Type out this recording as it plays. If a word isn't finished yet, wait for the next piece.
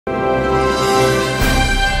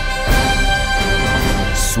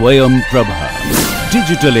Swayam Prabha.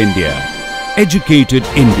 Digital India. Educated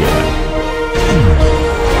India.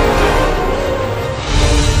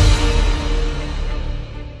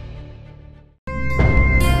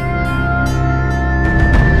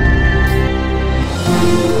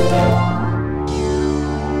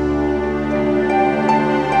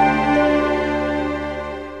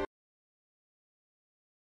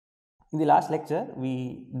 In the last lecture,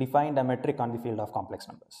 we defined a metric on the field of complex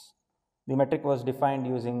numbers. The metric was defined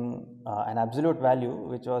using an absolute value,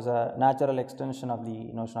 which was a natural extension of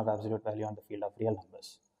the notion of absolute value on the field of real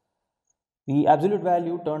numbers. The absolute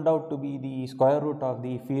value turned out to be the square root of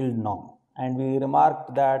the field norm, and we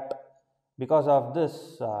remarked that because of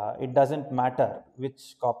this, it doesn't matter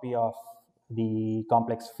which copy of the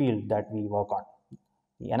complex field that we work on.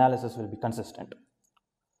 The analysis will be consistent.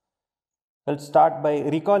 Let's start by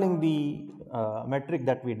recalling the metric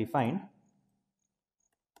that we defined.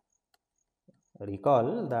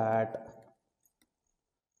 Recall that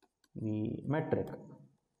the metric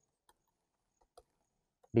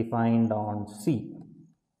defined on C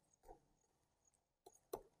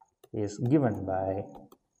is given by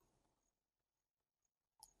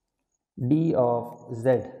d of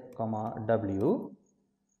z comma w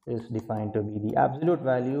is defined to be the absolute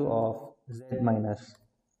value of z minus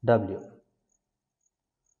w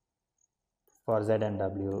for z and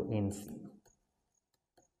w in C.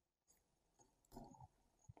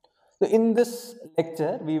 So in this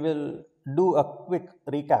lecture, we will do a quick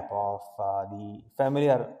recap of the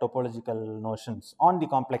familiar topological notions on the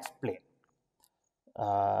complex plane.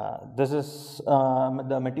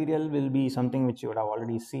 The material will be something which you would have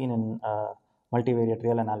already seen in multivariate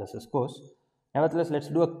real analysis course. Nevertheless, let's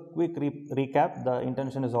do a quick recap. The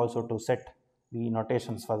intention is also to set the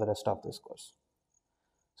notations for the rest of this course.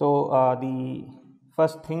 So the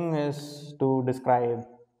first thing is to describe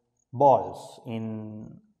balls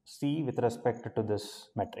in C with respect to this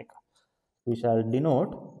metric. We shall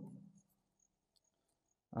denote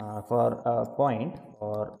for a point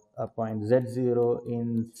z0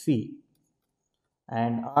 in C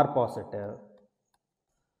and R positive,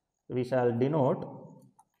 we shall denote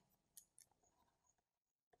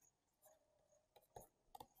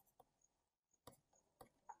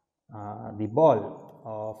the ball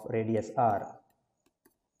of radius R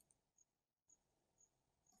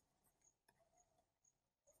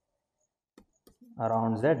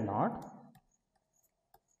around z0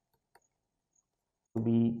 to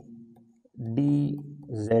be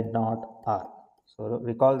dz0 R. So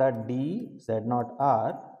recall that dz0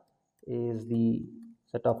 R is the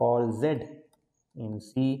set of all z in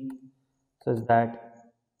C such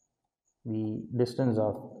that the distance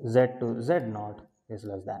of z to z0 is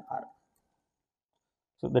less than R.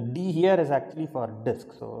 So the d here is actually for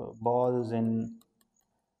disk. So balls in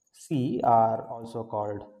C are also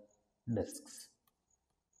called disks.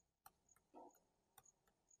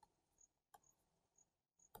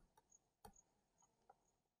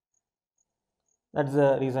 That's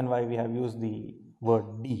the reason why we have used the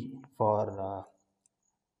word D for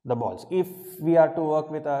the balls. If we are to work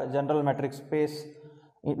with a general metric space,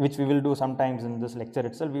 which we will do sometimes in this lecture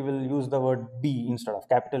itself, we will use the word B instead of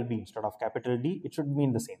capital B instead of capital D. It should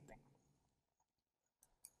mean the same thing.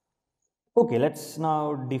 Okay, let's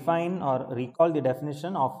now define or recall the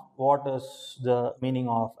definition of what is the meaning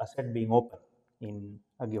of a set being open in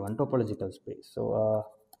a given topological space. So a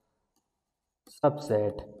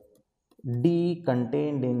subset D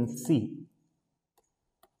contained in C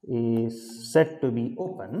is said to be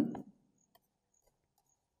open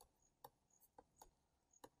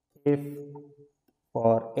if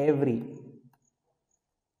for every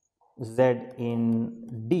z in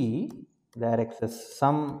D there exists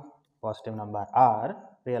some positive number R,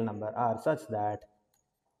 real number R, such that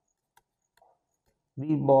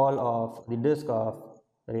the ball of the disk of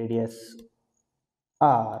radius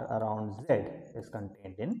R around Z is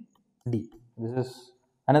contained in D. This is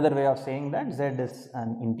another way of saying that Z is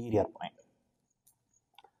an interior point.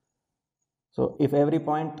 So if every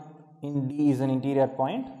point in D is an interior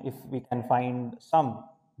point, if we can find some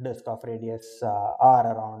disk of radius R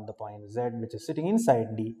around the point Z which is sitting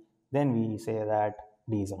inside D, then we say that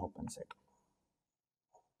D is an open set.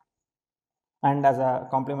 And as a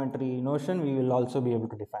complementary notion, we will also be able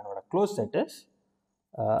to define what a closed set is.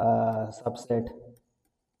 A subset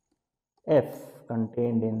F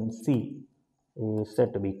contained in C is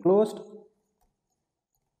said to be closed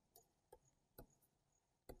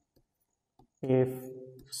if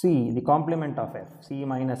C, the complement of F, C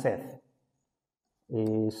minus F,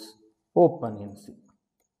 is open in C.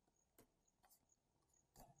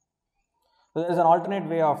 So there is an alternate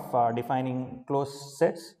way of defining closed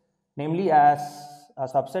sets, namely as a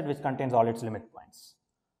subset which contains all its limit points.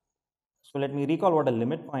 So let me recall what a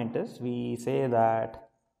limit point is. We say that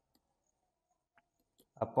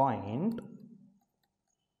a point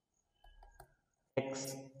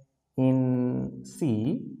x in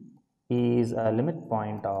C is a limit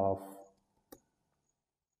point of,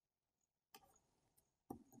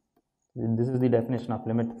 this is the definition of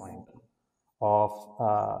limit point of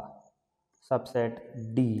subset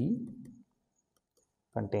D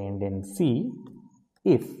contained in C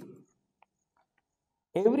if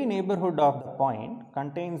every neighborhood of the point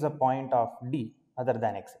contains a point of D other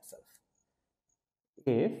than x itself.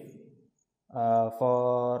 If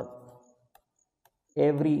for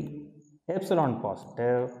every epsilon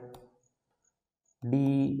positive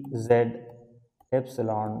dz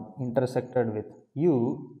epsilon intersected with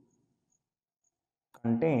U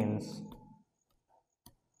contains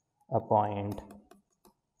a point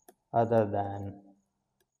other than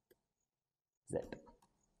z.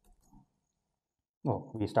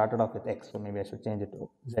 Oh, we started off with x, so maybe I should change it to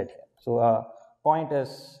z here. So a point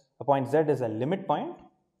z is a limit point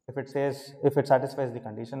if it satisfies the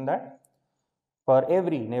condition that for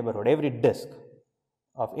every neighborhood, every disk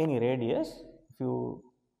of any radius, if you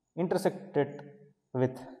intersect it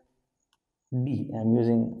with D, I am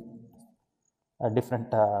using a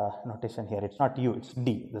different notation here. It's not U, it's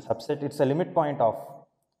D. The subset, it's a limit point of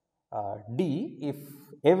D if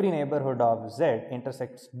every neighborhood of Z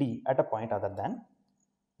intersects D at a point other than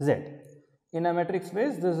Z. In a metric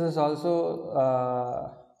space, this is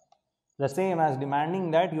also the same as demanding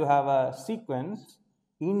that you have a sequence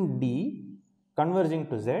in D converging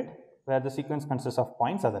to Z, where the sequence consists of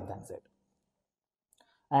points other than Z.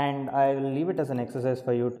 And I will leave it as an exercise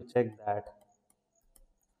for you to check that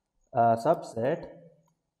a subset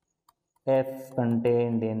F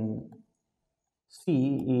contained in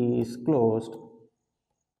C is closed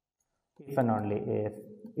if and only if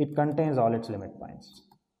it contains all its limit points.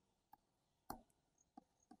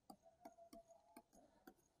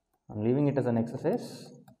 I am leaving it as an exercise.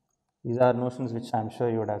 These are notions which I am sure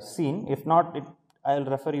you would have seen. If not, I will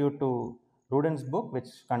refer you to Rudin's book, which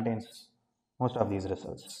contains most of these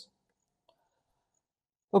results.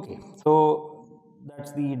 Okay, so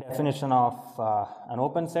that's the definition of an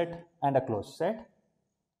open set and a closed set.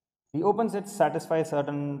 The open sets satisfy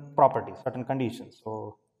certain properties, certain conditions.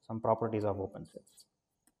 So some properties of open sets.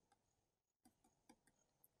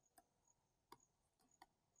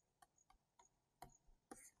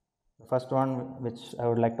 The first one which I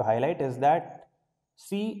would like to highlight is that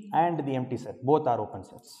C and the empty set both are open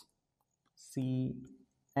sets. C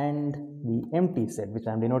and the empty set, which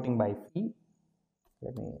I am denoting by phi.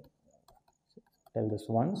 Let me tell this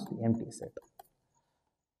once. The empty set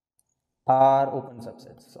are open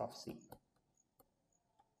subsets of C.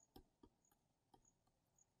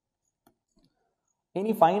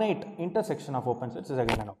 Any finite intersection of open sets is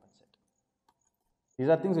again an open set. These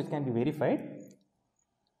are things which can be verified.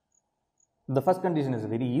 The first condition is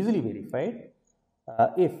very easily verified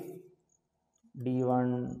if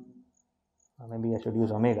D1, maybe I should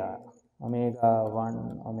use omega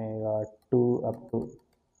 1, omega 2 up to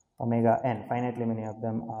omega n, finitely many of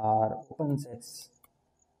them are open sets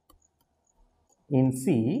in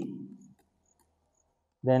C,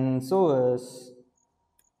 then so is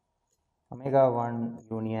omega 1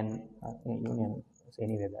 union is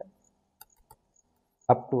anyway that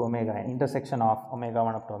up to omega n, intersection of omega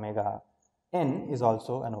 1 up to omega n is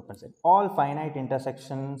also an open set. All finite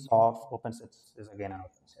intersections of open sets is again an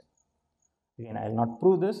open set. Again, I will not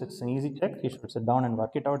prove this, it's an easy check. You should sit down and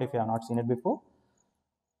work it out if you have not seen it before.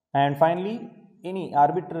 And finally, any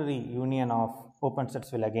arbitrary union of open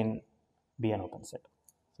sets will again be an open set.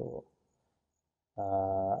 So,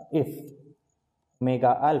 if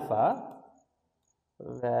omega alpha,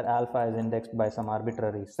 where alpha is indexed by some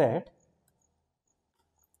arbitrary set,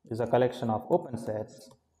 is a collection of open sets,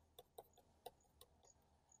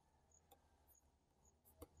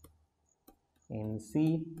 in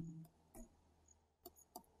C,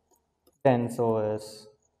 then so is,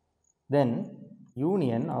 then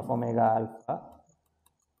union of omega alpha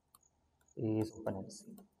is open in C.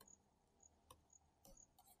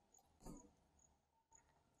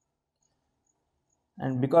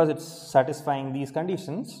 And because it's satisfying these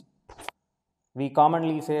conditions, we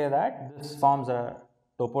commonly say that this forms a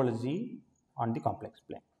topology on the complex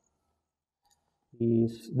plane.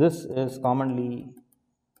 This is commonly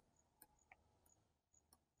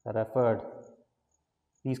referred,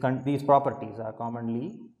 these properties are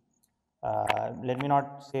commonly, let me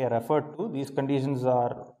not say referred to, these conditions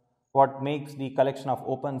are what makes the collection of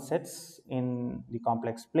open sets in the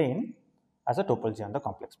complex plane as a topology on the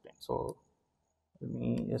complex plane. So let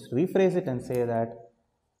me just rephrase it and say that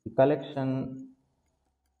the collection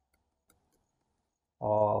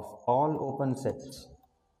of all open sets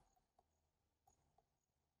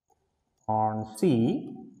on C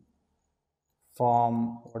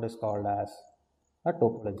form what is called as a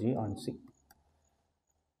topology on C.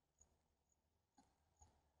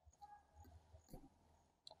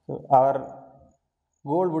 So our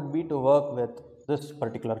goal would be to work with this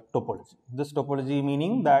particular topology. This topology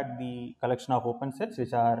meaning that the collection of open sets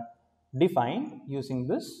which are defined using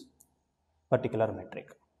this particular metric.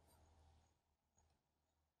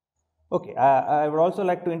 Okay, I would also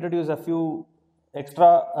like to introduce a few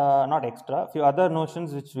few other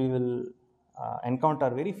notions which we will encounter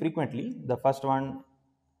very frequently. The first one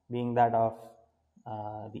being that of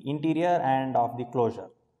the interior and of the closure.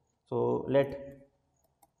 So let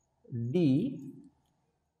D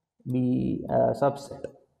be a subset,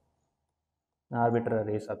 an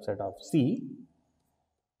arbitrary subset of C.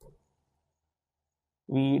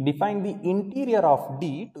 We define the interior of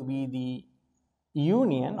D to be the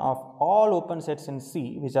union of all open sets in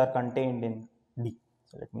C which are contained in D.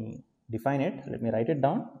 So let me define it, let me write it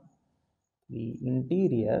down. The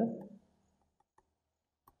interior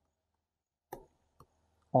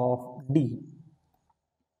of D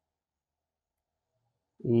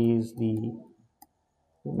is the,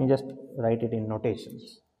 let me just write it in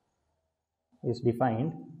notations, is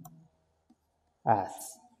defined as,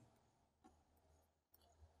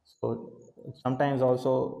 so sometimes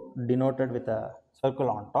also denoted with a circle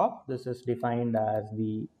on top. This is defined as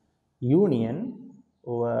the union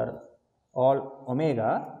over all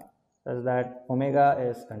omega, such that omega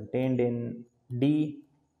is contained in D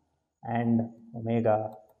and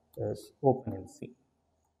omega is open in C.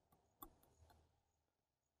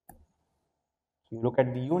 You look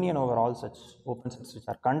at the union over all such open sets which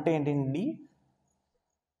are contained in D,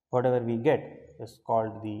 whatever we get is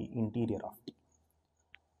called the interior of D.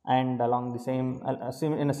 And along the same,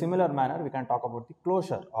 in a similar manner, we can talk about the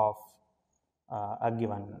closure of a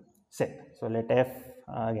given set. So let F,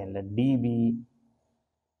 again let D be,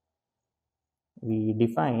 we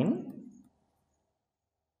define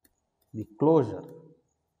the closure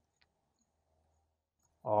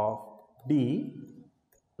of D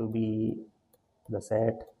to be the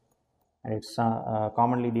set, and it's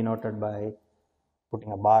commonly denoted by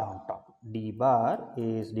putting a bar on top. D bar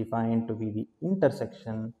is defined to be the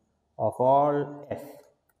intersection of all F,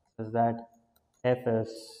 such that F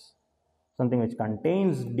is something which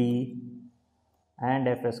contains D and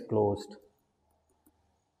F is closed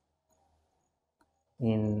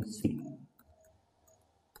in C.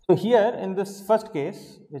 So here in this first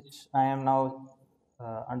case, which I am now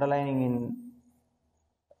underlining in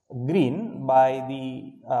green by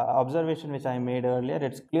the observation which I made earlier,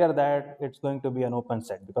 it's clear that it's going to be an open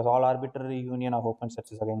set, because all arbitrary union of open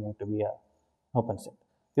sets is again going to be an open set.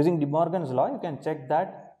 Using De Morgan's law, you can check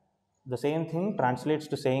that the same thing translates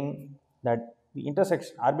to saying that the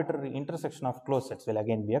arbitrary intersection of closed sets will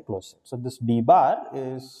again be a closed set. So this D bar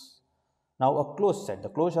is now a closed set. The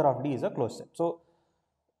closure of D is a closed set. So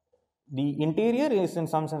the interior is in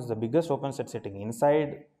some sense the biggest open set sitting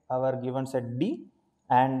inside our given set D,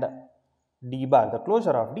 and D bar, the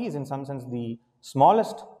closure of D, is in some sense the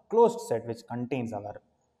smallest closed set which contains our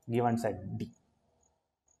given set D.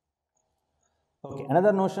 Okay,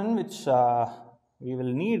 another notion which we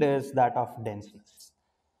will need is that of denseness.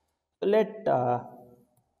 Let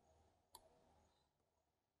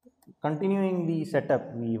continuing the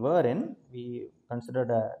setup we were in, we considered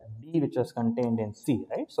a D which was contained in C,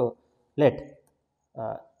 right? So let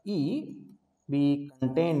E be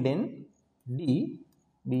contained in D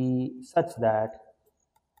be such that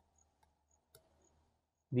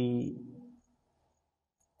the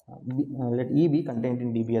let E be contained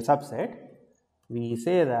in D be a subset. We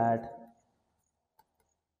say that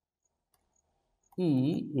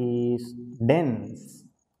E is dense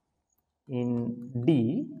in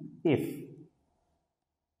D if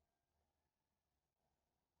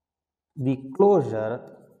the closure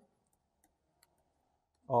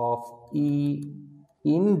of E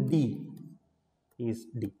in D is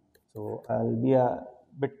D. So I'll be a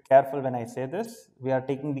bit careful when I say this. We are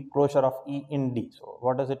taking the closure of E in D. So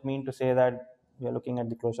what does it mean to say that we are looking at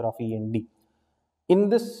the closure of E in D? In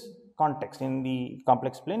this context, in the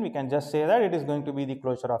complex plane, we can just say that it is going to be the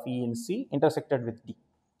closure of E in C intersected with D.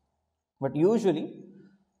 But usually,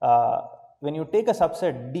 when you take a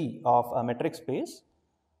subset D of a metric space,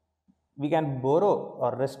 we can borrow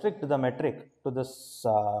or restrict the metric to this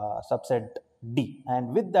subset D,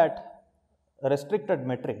 and with that restricted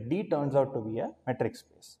metric, D turns out to be a metric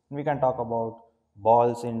space. We can talk about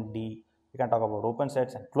balls in D, we can talk about open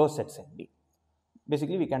sets and closed sets in D.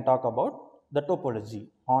 Basically, we can talk about the topology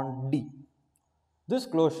on D. This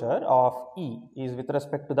closure of E is with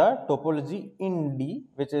respect to the topology in D,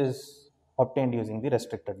 which is obtained using the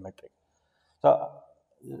restricted metric. So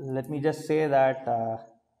let me just say that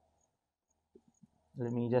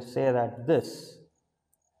this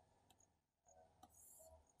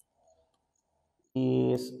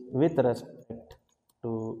is with respect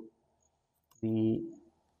to the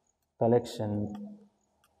collection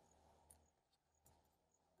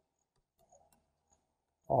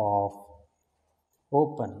of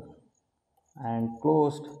open and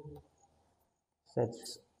closed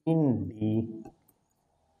sets in D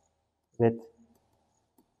with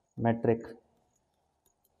metric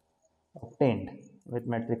obtained, with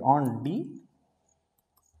metric on D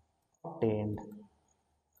obtained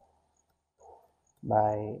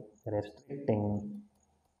by restricting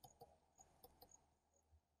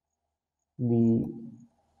the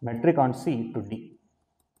metric on C to D.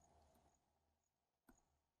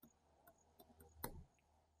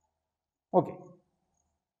 Okay.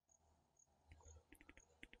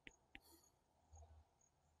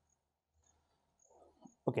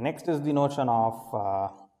 Okay, next is the notion of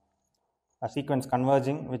a sequence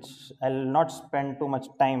converging, which I'll not spend too much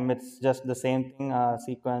time. It's just the same thing.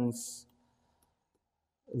 Sequence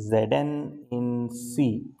Zn in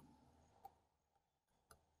C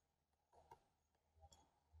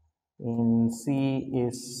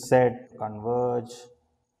is said to converge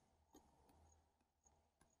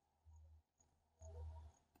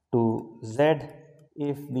to Z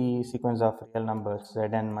if the sequence of real numbers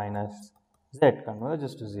Zn minus Z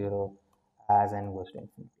converges to 0 as n goes to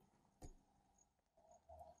infinity.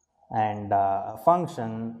 And a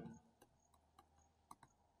function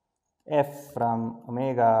f from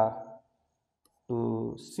omega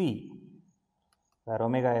to C, where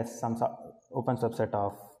omega is some open subset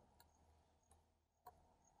of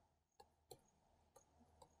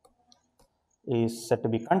is said to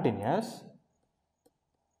be continuous.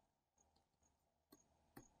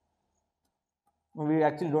 We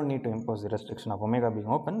actually don't need to impose the restriction of omega being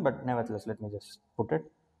open, but nevertheless, let me just put it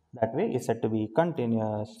that way, is said to be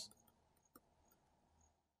continuous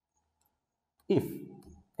if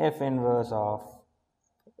f inverse of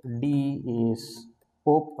D is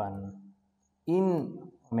open in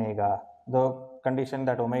omega. The condition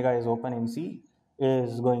that omega is open in C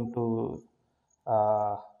is going to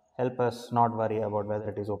help us not worry about whether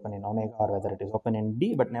it is open in omega or whether it is open in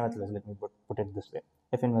D, but nevertheless, let me put it this way.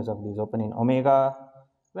 F inverse of D is open in omega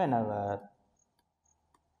whenever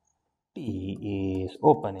T is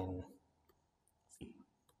open in C.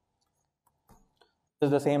 This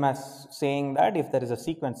is the same as saying that if there is a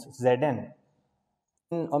sequence Zn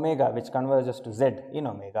in omega which converges to Z in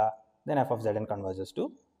omega, then f of Zn converges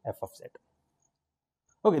to f of Z.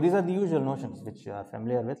 Okay, these are the usual notions which you are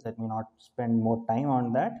familiar with. Let me not spend more time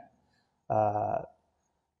on that.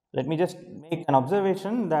 Let me just make an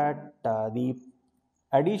observation that the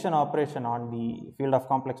addition operation on the field of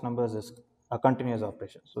complex numbers is a continuous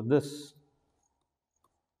operation. So this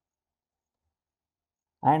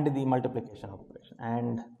and the multiplication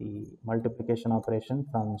operation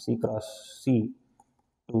from C cross C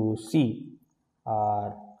to C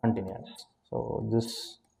are continuous. So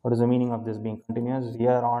this, what is the meaning of this being continuous?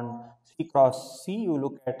 Here on C cross C, you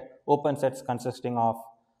look at open sets consisting of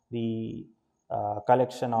the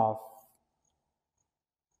collection of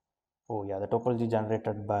the topology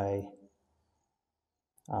generated by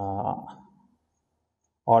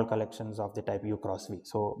all collections of the type U cross V.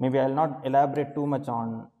 So maybe I'll not elaborate too much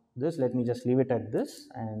on this. Let me just leave it at this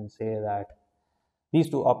and say that these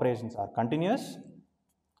two operations are continuous,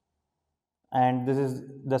 and this is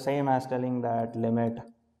the same as telling that limit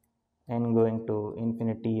n going to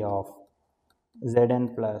infinity of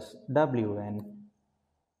Zn plus Wn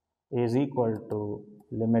is equal to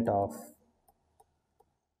limit of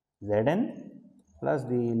Zn plus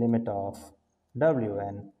the limit of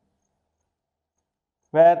Wn,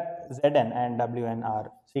 where Zn and Wn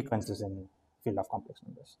are sequences in field of complex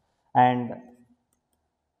numbers. And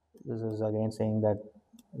this is again saying that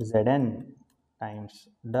Zn times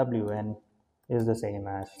Wn is the same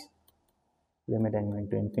as limit n going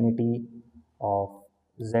to infinity of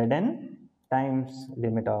Zn times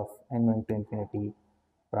limit of n going to infinity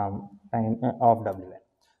from time of Wn.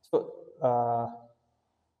 So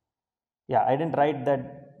I didn't write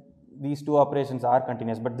that these two operations are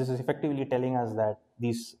continuous, but this is effectively telling us that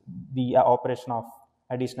the operation of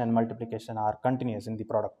addition and multiplication are continuous in the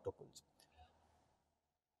product topology.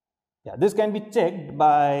 This can be checked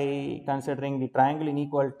by considering the triangle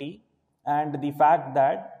inequality and the fact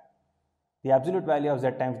that the absolute value of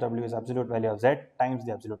Z times W is absolute value of Z times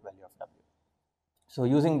the absolute value of W. So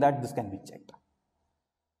using that, this can be checked.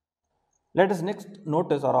 Let us next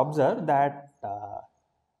notice or observe that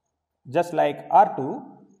just like R2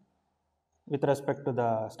 with respect to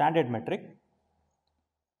the standard metric,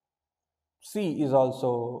 C is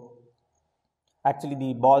also, actually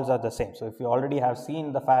the balls are the same. So if you already have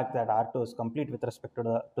seen the fact that R2 is complete with respect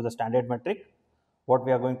to the standard metric, what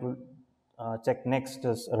we are going to check next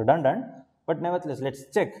is redundant, but nevertheless let's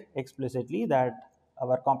check explicitly that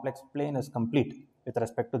our complex plane is complete with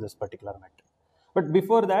respect to this particular metric. But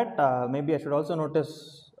before that, maybe I should also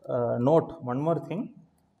note one more thing.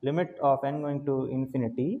 Limit of n going to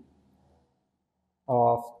infinity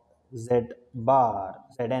of zn bar,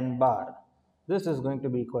 this is going to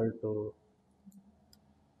be equal to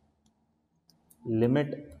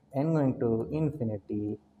limit n going to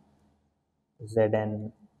infinity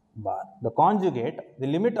zn bar. The conjugate, the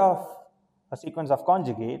limit of a sequence of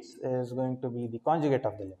conjugates is going to be the conjugate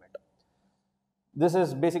of the limit. This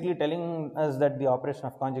is basically telling us that the operation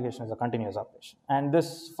of conjugation is a continuous operation, and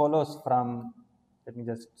this follows from, let me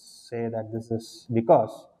just say that this is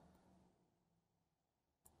because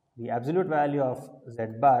the absolute value of z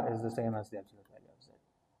bar is the same as the absolute value of z.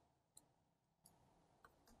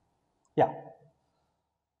 Yeah.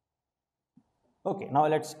 Okay, now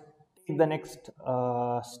let's take the next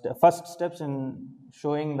first steps in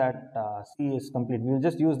showing that C is complete. We will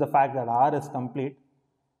just use the fact that R is complete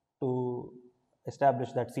to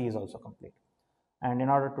establish that C is also complete. And in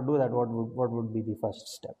order to do that, what would be the first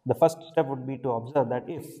step? The first step would be to observe that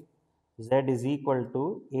if Z is equal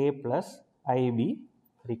to A plus IB,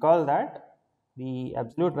 recall that the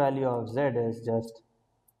absolute value of Z is just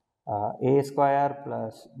A square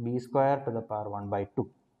plus B square to the power 1 by 2.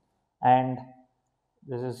 And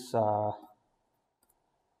this is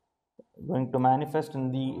going to manifest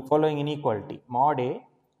in the following inequality: mod A,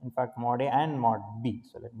 in fact mod A and mod B.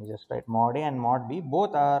 So let me just write mod A and mod B,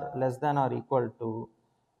 both are less than or equal to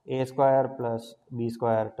A square plus B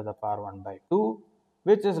square to the power 1 by 2,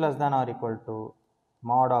 which is less than or equal to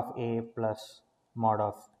mod of A plus mod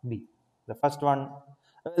of B. The first one,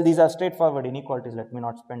 well, these are straightforward inequalities, let me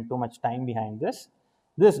not spend too much time behind this.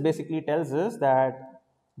 This basically tells us that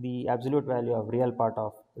the absolute value of real part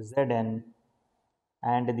of Zn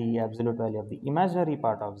and the absolute value of the imaginary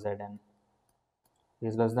part of Zn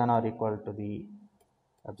is less than or equal to the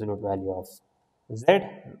absolute value of Z.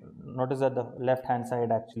 Notice that the left hand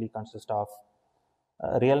side actually consists of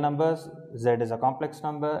real numbers. Z is a complex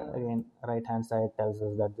number. Again, right hand side tells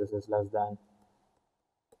us that this is less than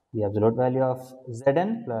the absolute value of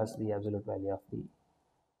Zn plus the absolute value of the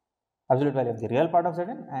real part of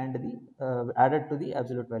Zn and the added to the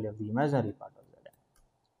absolute value of the imaginary part of Zn.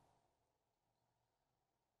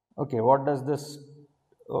 Okay, what does this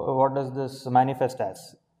manifest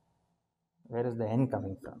as? Where is the n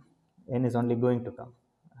coming from? N is only going to come.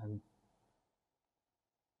 I'm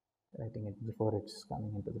writing it before it's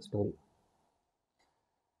coming into the story.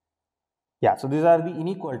 Yeah, so these are the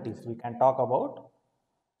inequalities we can talk about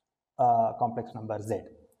complex number Z.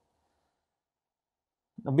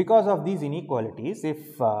 Now, because of these inequalities,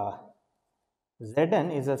 if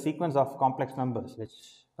Zn is a sequence of complex numbers which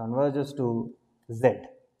converges to Z,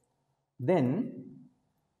 then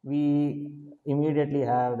we immediately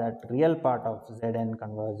have that real part of Zn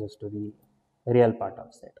converges to the real part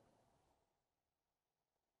of Z.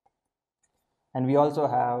 And we also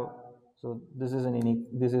have, so this is an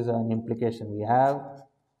implication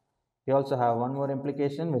we also have one more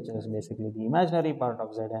implication, which is basically the imaginary part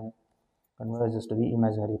of Zn converges to the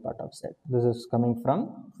imaginary part of Z. This is coming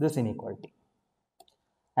from this inequality.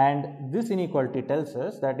 And this inequality tells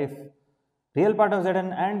us that if real part of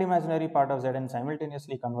Zn and imaginary part of Zn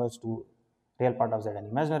simultaneously converge to real part of Z and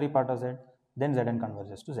imaginary part of Z, then Zn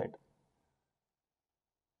converges to Z.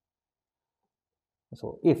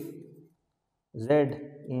 So if Z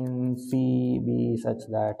in C be such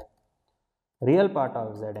that real part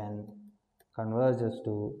of Zn converges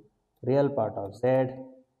to real part of Z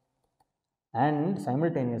and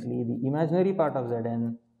simultaneously the imaginary part of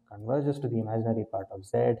Zn converges to the imaginary part of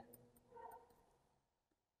Z,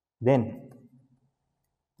 then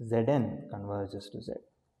Zn converges to Z.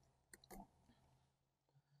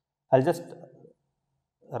 I'll just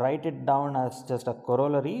write it down as just a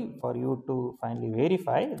corollary for you to finally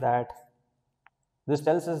verify that this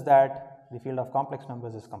tells us that the field of complex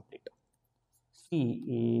numbers is complete.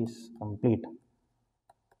 C is complete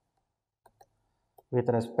with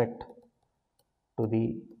respect to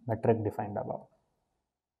the metric defined above.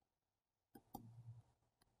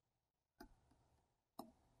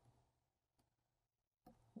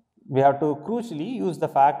 We have to crucially use the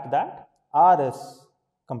fact that R is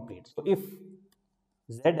complete. So if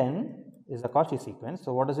Zn is a Cauchy sequence.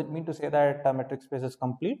 So what does it mean to say that a metric space is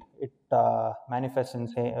complete? It manifests in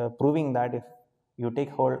proving that if you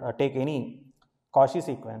take any Cauchy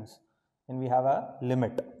sequence, then we have a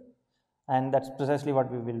limit, and that's precisely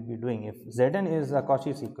what we will be doing. If Zn is a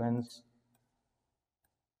Cauchy sequence,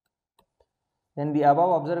 then the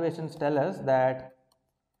above observations tell us that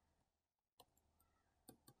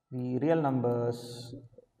the real numbers,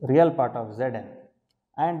 real part of Zn,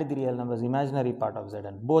 and the real numbers, imaginary part of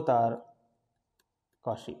Zn, both are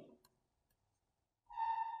Cauchy.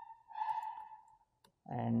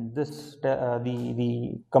 And this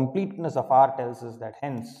the completeness of R tells us that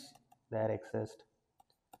hence there exist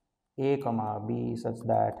A comma B such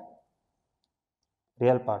that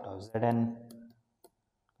real part of Zn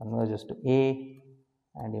converges to A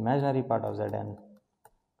and imaginary part of Zn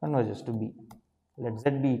converges to B. Let Z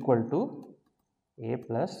be equal to A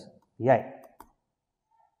plus Bi.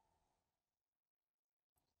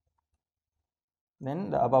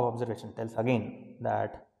 Then the above observation tells again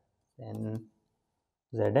that then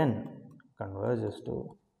Zn converges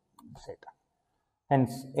to Z.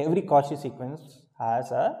 Hence, every Cauchy sequence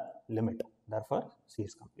has a limit. Therefore, C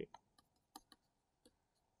is complete.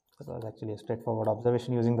 So, it was actually a straightforward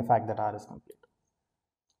observation using the fact that R is complete.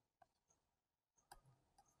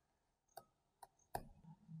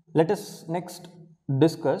 Let us next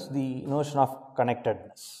discuss the notion of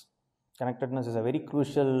connectedness. Connectedness is a very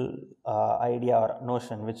crucial idea or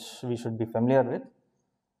notion which we should be familiar with,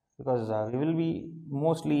 because we will be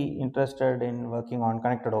mostly interested in working on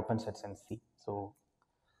connected open sets in C. So,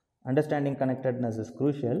 understanding connectedness is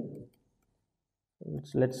crucial.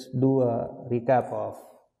 Let's do a recap of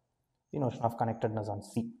the notion of connectedness on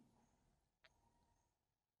C.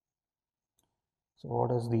 So,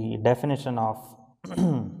 what is the definition of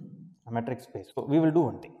a metric space? So, we will do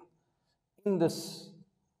one thing in this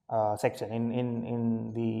section,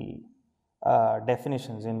 in the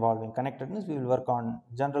definitions involving connectedness. We will work on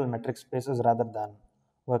general metric spaces rather than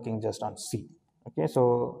working just on C. Okay,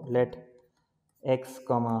 so let X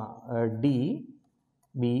comma D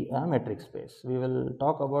be a metric space. We will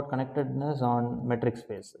talk about connectedness on metric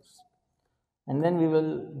spaces, and then we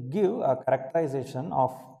will give a characterization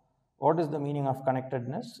of what is the meaning of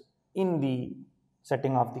connectedness in the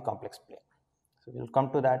setting of the complex plane. So, we will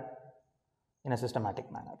come to that in a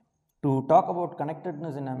systematic manner. To talk about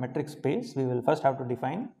connectedness in a metric space, we will first have to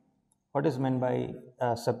define what is meant by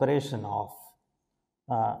a separation of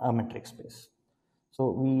a metric space.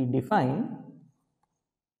 So, we define,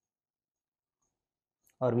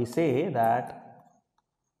 or we say that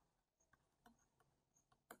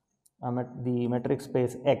the metric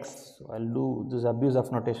space X, so I'll do this abuse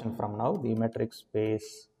of notation from now, the metric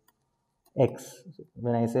space X.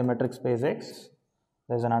 When I say metric space X,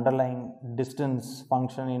 there is an underlying distance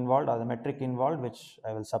function involved or the metric involved, which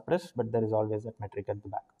I will suppress, but there is always that metric at the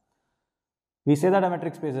back. We say that a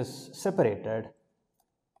metric space is separated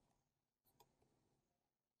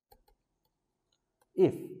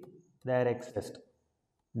if there exist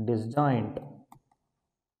disjoint,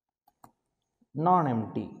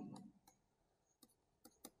 non-empty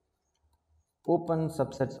open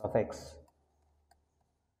subsets of X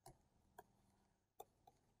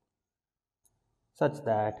such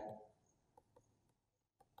that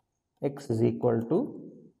X is equal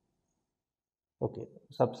to, okay,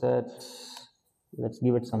 subsets, let's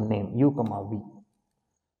give it some name, U comma V.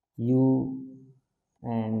 U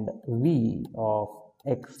and V of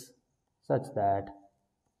X such that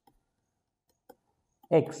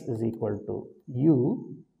X is equal to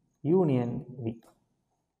U union V.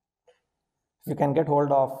 You can get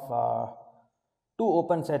hold of two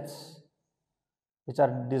open sets which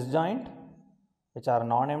are disjoint, which are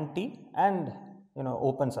non-empty, and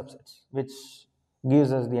open subsets, which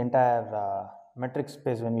gives us the entire metric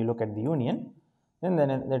space. When we look at the union, then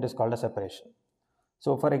that is called a separation.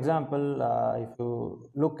 So, for example, if you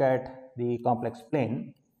look at the complex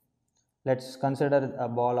plane, let's consider a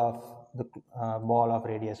ball of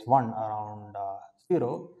radius 1 around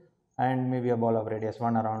 0 and maybe a ball of radius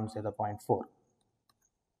 1 around, say, the point 4.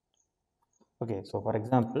 Okay, so for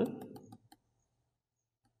example,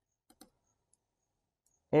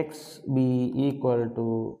 X be equal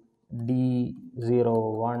to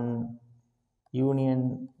D01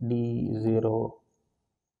 union D0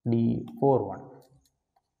 D41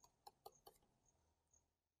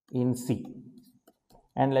 in C,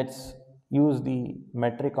 and let's use the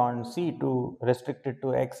metric on C to restrict it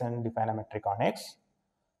to X and define a metric on X.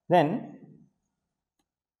 Then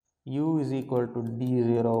U is equal to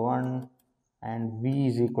D01 and V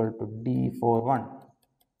is equal to D41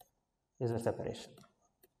 is a separation.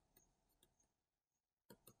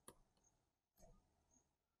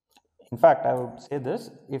 In fact, I would say this,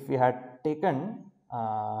 if we had taken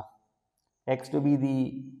X to be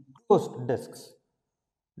the closed disks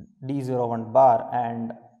D01 bar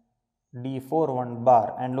and D41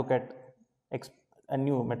 bar, and look at X, a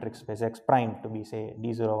new metric space X prime to be say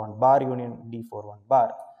D01 bar union D41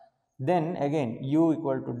 bar, then again U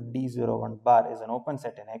equal to D01 bar is an open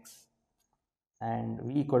set in X, and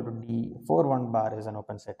V equal to D41 bar is an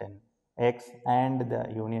open set in X, and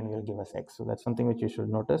the union will give us X. So that's something which you should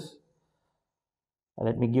notice.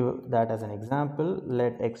 Let me give that as an example.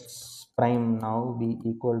 Let X prime now be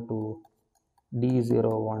equal to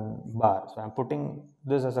D01 bar. So I'm putting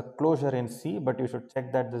this as a closure in C, but you should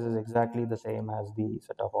check that this is exactly the same as the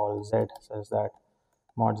set of all Z, such that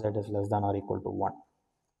mod Z is less than or equal to 1.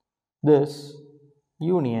 This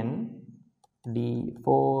union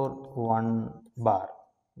D41 bar,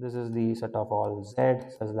 this is the set of all Z,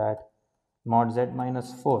 such that mod Z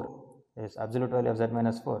minus 4 is absolute value of Z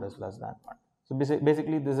minus 4 is less than 1. So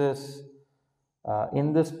basically this is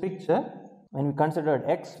in this picture. When we considered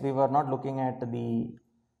X, we were not looking at the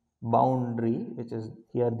boundary, which is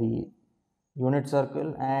here the unit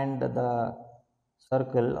circle and the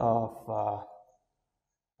circle of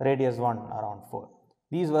radius 1 around 4.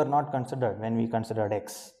 These were not considered when we considered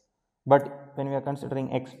X, but when we are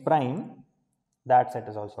considering X prime, that set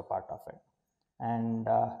is also part of it. And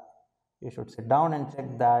you should sit down and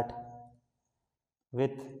check that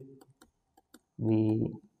with the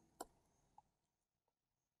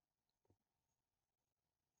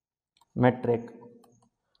metric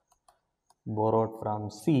borrowed from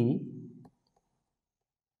C,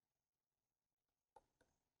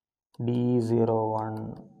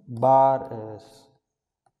 D01 bar is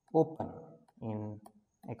open in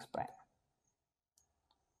X prime,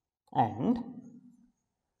 and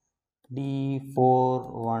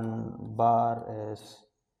D41 bar is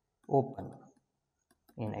open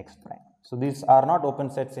in X prime. So these are not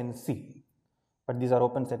open sets in C, but these are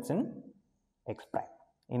open sets in X prime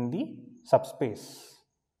in the subspace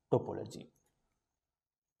topology.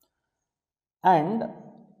 And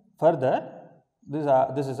further,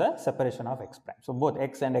 this is a separation of X prime. So both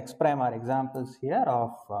X and X prime are examples here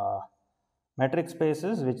of metric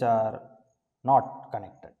spaces which are not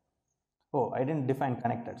connected. Oh, I didn't define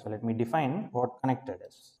connected, so let me define what connected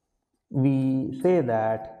is. We say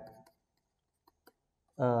that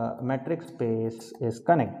a metric space is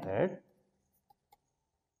connected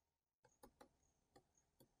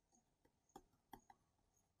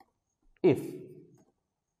if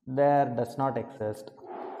there does not exist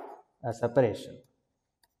a separation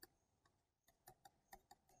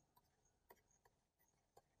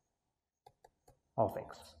of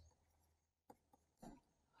X.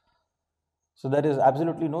 So there is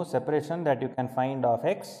absolutely no separation that you can find of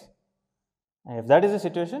X, and if that is the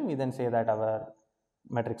situation, we then say that our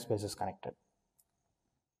metric space is connected.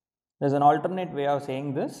 There is an alternate way of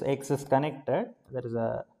saying this. X is connected. There is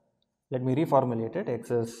a, let me reformulate it.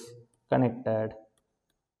 X is connected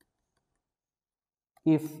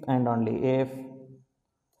if and only if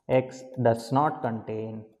X does not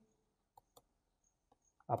contain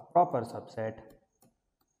a proper subset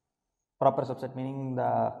meaning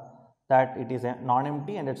that it is a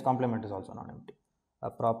non-empty and its complement is also non-empty. A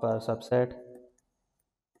proper subset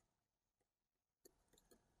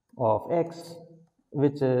of X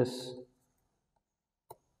which is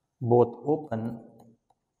both open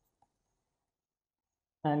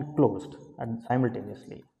and closed and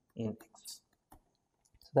simultaneously in X.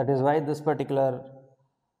 So that is why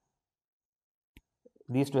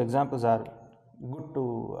these two examples are good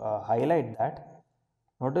to highlight that.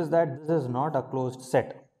 Notice that this is not a closed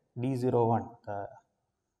set D01, the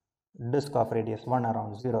disk of radius 1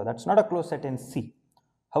 around 0. That's not a closed set in C.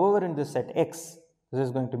 However, in this set X, this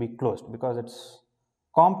is going to be closed because its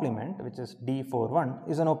complement, which is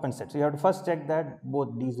D41, is an open set. So you have to first check that both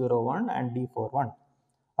D01 and D41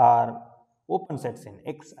 are open sets in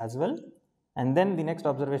X as well, and then the next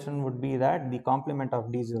observation would be that the complement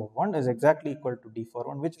of D01 is exactly equal to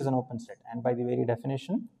D41, which is an open set, and by the very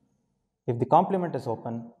definition, if the complement is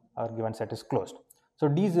open, our given set is closed. So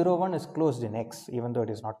D01 is closed in X even though it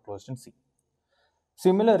is not closed in C.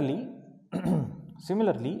 Similarly,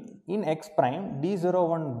 in X prime,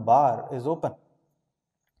 D01 bar is open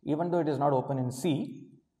even though it is not open in C.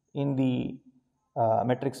 In the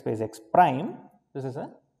metric space X prime, this is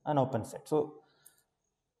an open set. So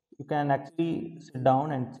you can actually sit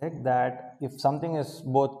down and check that if something is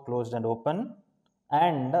both closed and open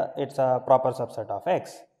and it's a proper subset of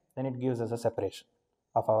X, then it gives us a separation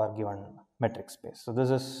of our given metric space. So this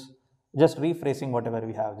is just rephrasing whatever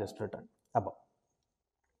we have just written above.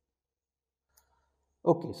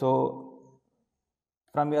 Okay, so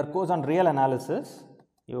from your course on real analysis,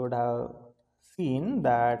 you would have seen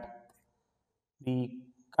that the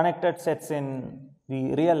connected sets in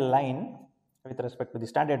the real line with respect to the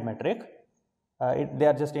standard metric, they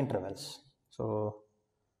are just intervals. So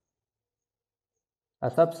a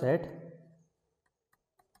subset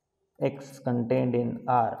X contained in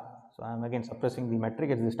R, so I am again suppressing the metric,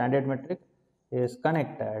 it's the standard metric, is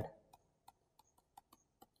connected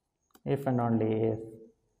if and only if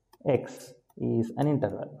X is an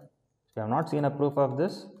interval. If you have not seen a proof of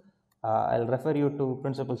this, I'll refer you to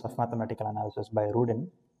Principles of Mathematical Analysis by Rudin.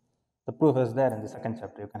 The proof is there in the second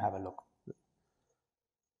chapter, you can have a look.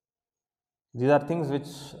 These are things which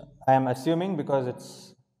I am assuming because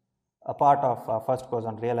it's a part of our first course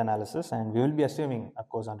on real analysis, and we will be assuming a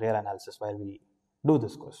course on real analysis while we do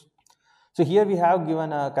this course. So here we have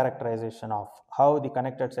given a characterization of how the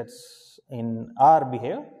connected sets in R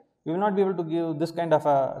behave. We will not be able to give this kind of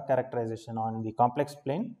a characterization on the complex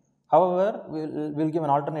plane. However, we'll give an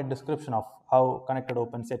alternate description of how connected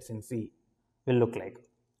open sets in C will look like,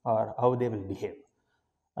 or how they will behave.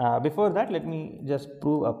 Before that, let me just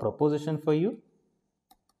prove a proposition for you.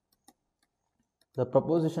 The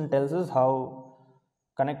proposition tells us how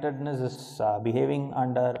connectedness is behaving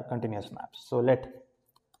under continuous maps. So let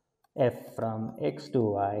f from x to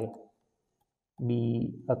y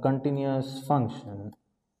be a continuous function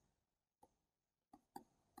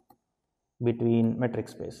between metric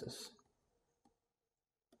spaces.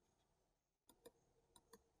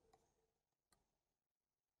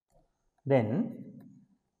 Then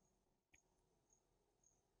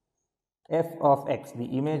f of x, the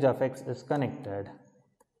image of x, is connected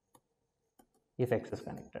if x is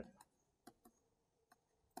connected.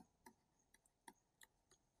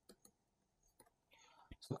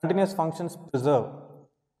 So continuous functions preserve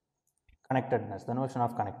connectedness, the notion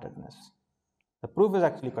of connectedness. The proof is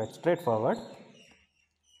actually quite straightforward.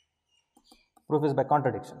 Proof is by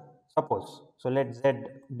contradiction. Suppose, so let z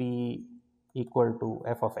be equal to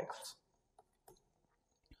f of x.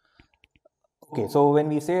 Okay, so when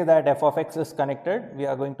we say that f of x is connected, we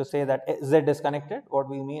are going to say that z is connected. What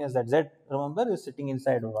we mean is that z, remember, is sitting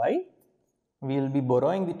inside y. We will be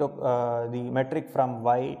borrowing the metric from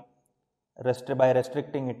y by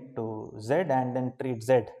restricting it to z, and then treat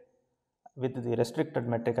z with the restricted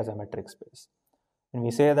metric as a metric space. When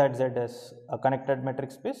we say that z is a connected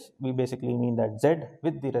metric space, we basically mean that z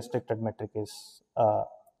with the restricted metric is a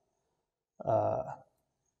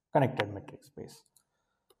connected metric space.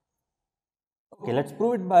 Okay, let's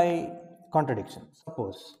prove it by contradiction.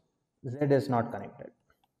 Suppose z is not connected.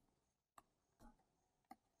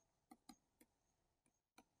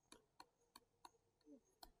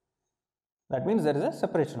 That means there is a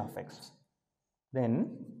separation of x.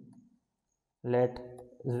 Then let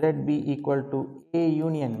z be equal to A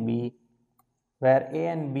union B, where A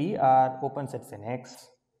and B are open sets in X.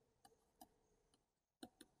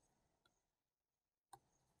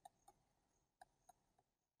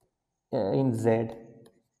 In Z,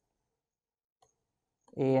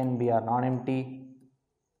 A and B are non-empty.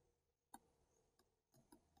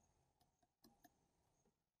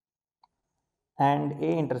 And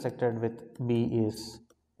A intersected with B is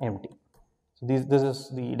empty. So this is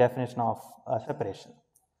the definition of separation.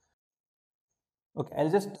 Okay,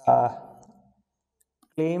 I'll just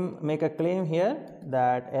make a claim here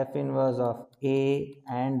that F inverse of A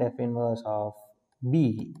and F inverse of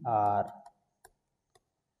B are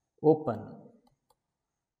open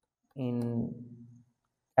in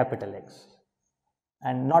capital X,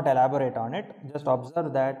 and not elaborate on it, just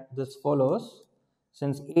observe that this follows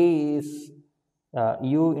since A is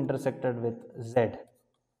U intersected with Z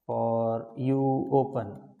for U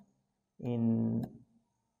open in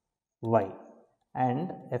Y,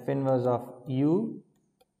 and F inverse of U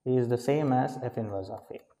is the same as F inverse of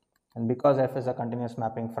A, and because F is a continuous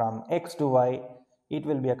mapping from X to Y, it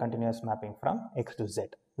will be a continuous mapping from X to Z.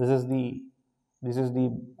 This is the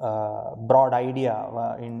broad idea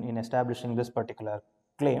in establishing this particular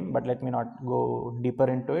claim, but let me not go deeper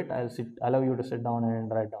into it. I'll allow you to sit down and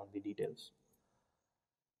write down the details.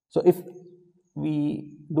 So if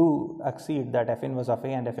we do accede that F inverse of A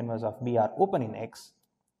and F inverse of B are open in X,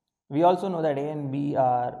 we also know that A and B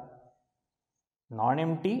are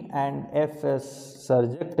non-empty and F is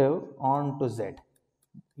surjective onto Z,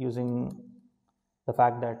 using the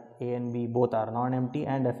fact that A and B both are non-empty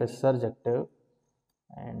and F is surjective,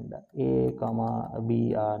 and A comma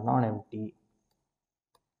B are non-empty.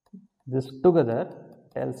 This together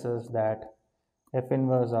tells us that F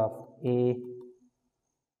inverse of A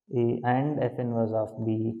and F inverse of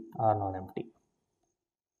B are non-empty.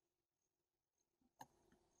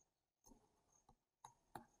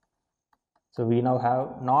 So we now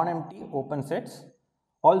have non-empty open sets.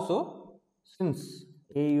 Also, since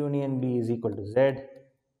A union B is equal to Z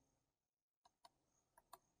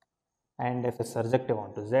and F is surjective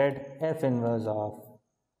onto Z, F inverse of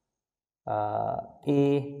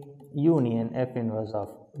A union F inverse of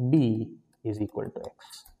B is equal to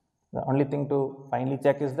X. The only thing to finally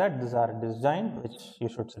check is that these are disjoint, which you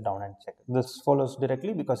should sit down and check. This follows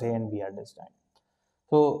directly because A and B are disjoint.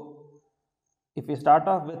 So if we start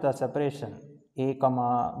off with a separation A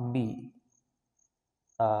comma B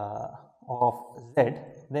of Z,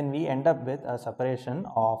 then we end up with a separation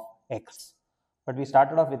of X. But we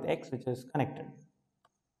started off with X, which is connected.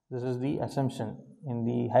 This is the assumption in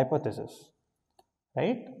the hypothesis,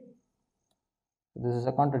 right? This is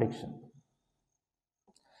a contradiction.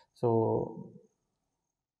 So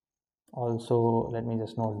also let me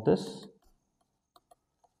just note this.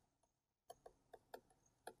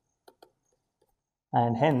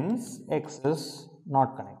 And hence X is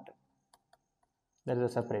not connected. There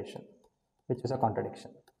is a separation, which is a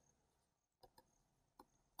contradiction.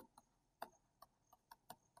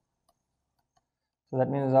 So that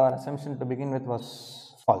means our assumption to begin with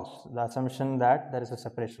was false. The assumption that there is a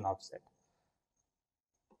separation of Z.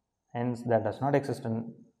 Hence there does not exist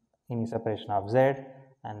any separation of Z,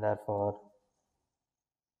 and therefore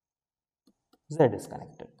Z is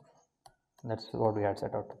connected. That's what we had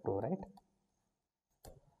set out to prove, right?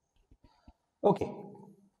 Okay.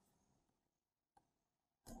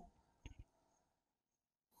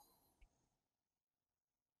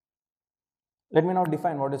 Let me now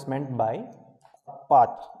define what is meant by a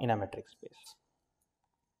path in a metric space.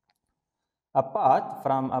 A path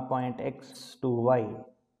from a point X to Y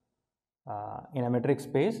in a metric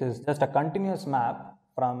space is just a continuous map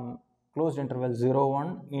from closed interval 0,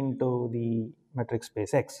 1 into the metric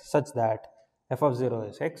space X, such that f of 0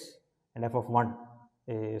 is X and f of 1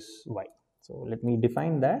 is Y. So let me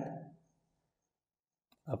define that.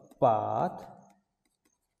 A path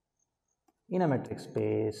in a metric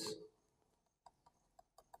space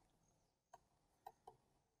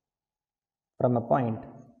from a point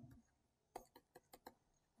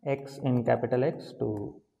X in capital X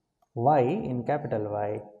to Y in capital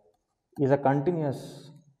Y is a continuous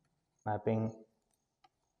mapping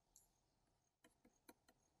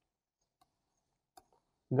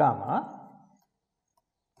gamma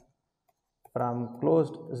from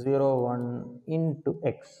closed 0, 1 into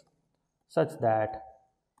X, such that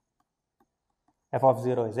f of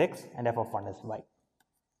 0 is X and f of 1 is Y.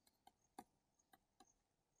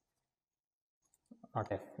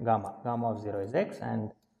 Not f, gamma. Gamma of 0 is X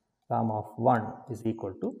and gamma of 1 is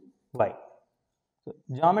equal to Y. So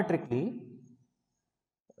geometrically,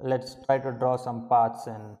 let's try to draw some paths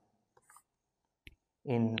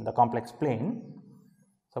in the complex plane.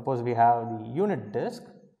 Suppose we have the unit disk.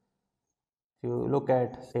 If you look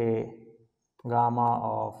at, say, gamma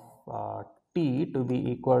of t to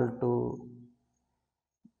be equal to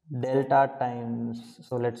delta times,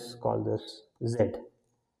 so let's call this Z,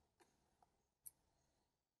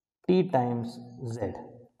 t times Z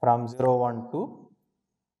from 0, 1 to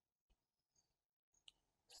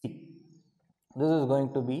C. This is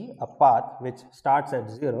going to be a path which starts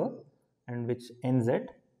at 0 and which ends at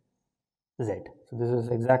Z. So this is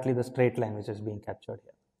exactly the straight line which is being captured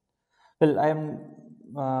here. Well, I am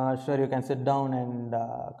sure you can sit down and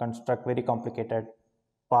construct very complicated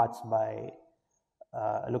paths by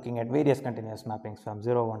looking at various continuous mappings from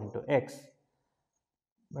 0, 1 into X.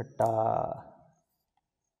 But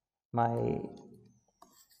my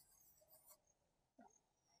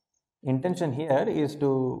intention here is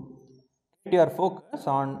to get your focus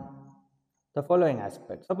on the following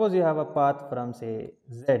aspect. Suppose you have a path from, say,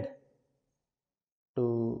 Z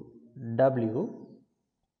to W.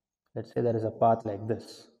 Let's say there is a path like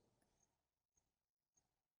this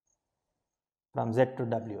from Z to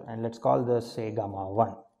W, and let's call this, say, gamma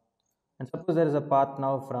 1. And suppose there is a path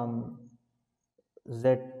now from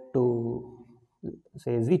Z to,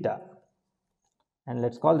 say, zeta, and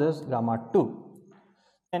let's call this gamma 2.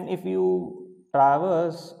 And if you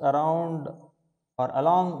traverse around or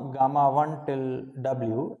along gamma 1 till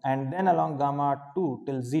W and then along gamma 2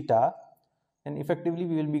 till zeta, then effectively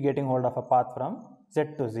we will be getting hold of a path from Z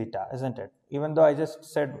to zeta, isn't it? Even though I just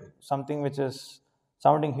said something which is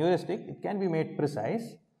sounding heuristic, it can be made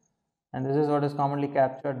precise, and this is what is commonly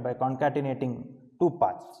captured by concatenating two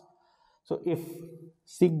paths. So if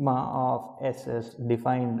sigma of S is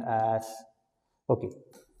defined as, okay,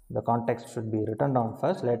 the context should be written down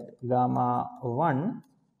first. Let gamma 1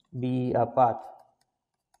 be a path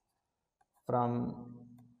from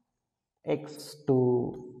X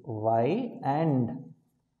to Y and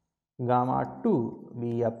gamma 2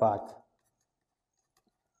 be a path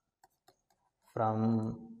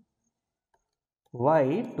from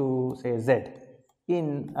y to say z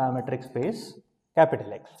in a metric space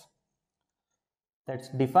capital X. Let's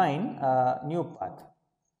define a new path,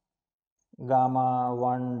 gamma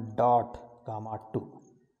 1 dot gamma 2,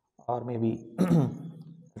 or maybe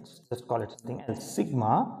let's just call it something else,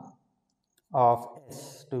 sigma of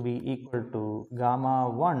S to be equal to gamma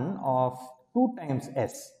 1 of 2 times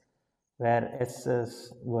S, where S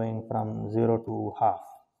is going from 0 to half.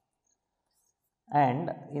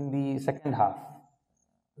 And in the second half,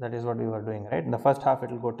 that is what we were doing, right? In the first half,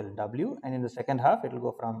 it will go till W, and in the second half, it will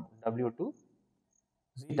go from W to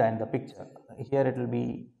zeta in the picture. Here it will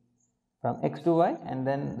be from X to Y, and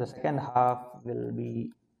then the second half will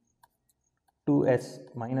be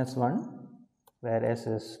 2S minus 1, where S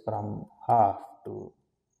is from half to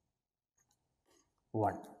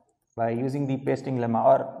 1. By using the pasting lemma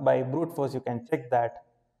or by brute force, you can check that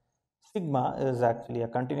sigma is actually a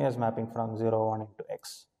continuous mapping from 0, 1 into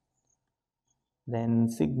X. Then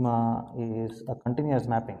sigma is a continuous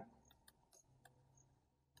mapping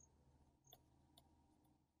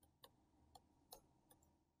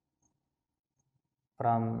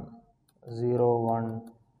from 0, 1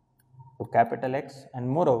 to capital X, and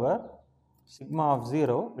moreover sigma of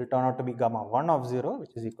 0 will turn out to be gamma 1 of 0,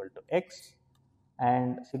 which is equal to X,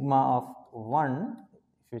 and sigma of 1,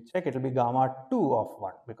 if you check, it will be gamma 2 of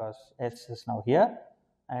 1 because S is now here,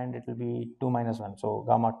 and it will be 2 minus 1, so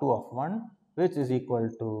gamma 2 of 1, which is equal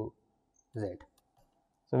to Z.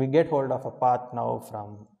 So we get hold of a path now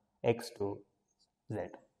from X to Z.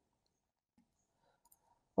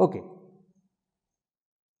 Okay.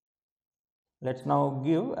 Let's now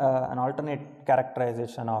give an alternate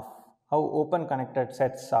characterization of how open connected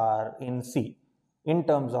sets are in C in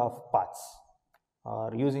terms of paths,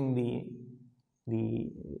 or using the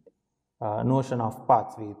notion of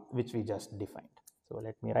paths which we just defined. So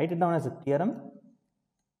let me write it down as a theorem.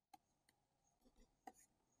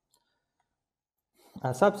 A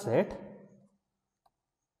subset,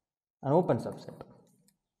 an open subset,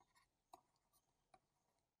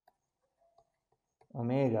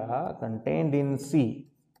 omega contained in C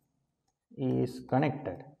is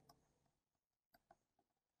connected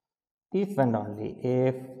if and only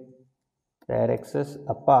if there exists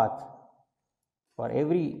a path for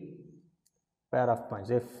every pair of points,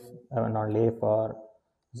 if and only for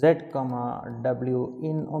Z comma W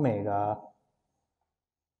in omega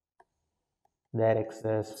there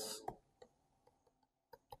exists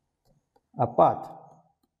a path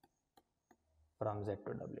from Z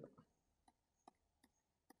to W.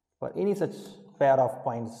 For any such pair of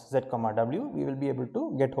points Z comma W, we will be able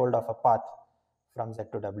to get hold of a path from Z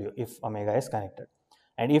to W if omega is connected.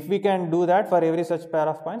 And if we can do that for every such pair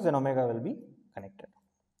of points, then omega will be connected.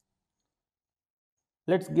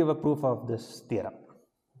 Let's give a proof of this theorem.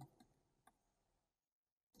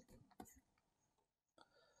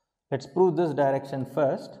 Let's prove this direction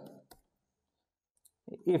first.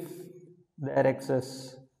 If there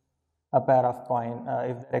exists a pair of points,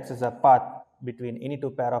 if there exists a path between any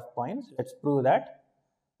two pair of points, let's prove that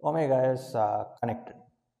omega is connected.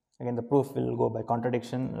 Again, the proof will go by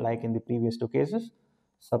contradiction like in the previous two cases.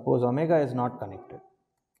 Suppose omega is not connected,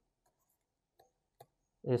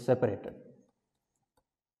 is separated.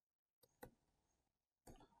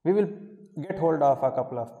 We will get hold of a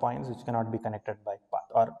couple of points which cannot be connected by path,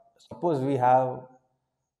 or suppose we have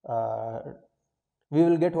we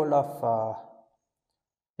will get hold of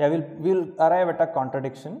we'll arrive at a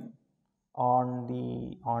contradiction on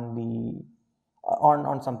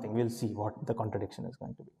something. We'll see what the contradiction is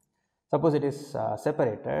going to be. Suppose it is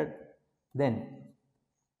separated, then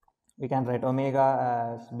we can write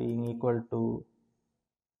omega as being equal to,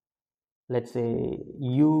 let's say,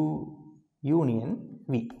 U union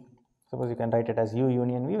V. Suppose you can write it as U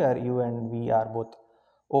union V, where U and V are both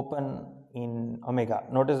open in omega.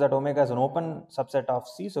 Notice that omega is an open subset of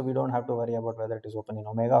C, so we don't have to worry about whether it is open in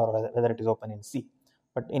omega or whether it is open in C.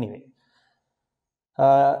 But anyway,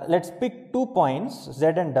 let's pick 2 points Z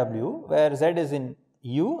and W, where Z is in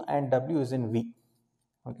U and W is in V.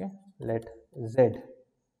 Okay, let Z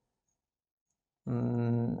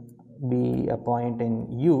be a point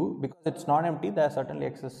in U. Because it's non-empty, there certainly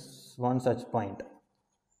exists one such point,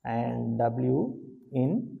 and W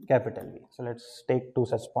in capital V. So let's take 2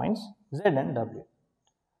 such points, Z and W.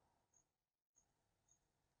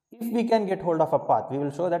 If we can get hold of a path, we will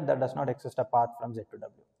show that there does not exist a path from Z to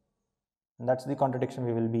W. And that's the contradiction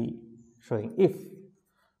we will be showing. If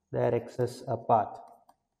there exists a path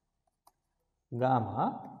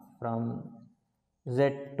gamma from Z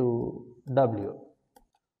to W,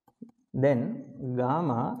 then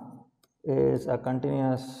gamma is a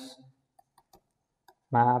continuous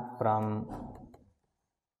map from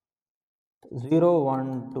 0,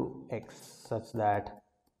 1 to x such that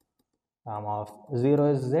gamma of 0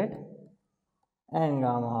 is z and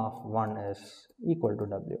gamma of 1 is equal to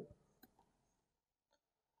w.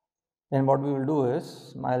 Then what we will do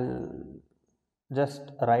is, I'll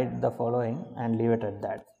just write the following and leave it at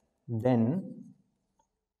that. Then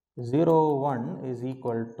 0, 1 is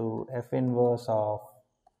equal to f inverse of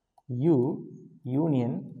u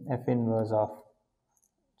union f inverse of,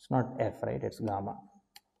 it's not f, right, it's gamma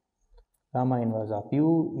inverse of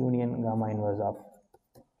u union gamma inverse of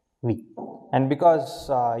v. And because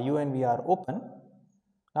u and v are open,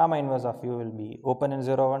 gamma inverse of u will be open in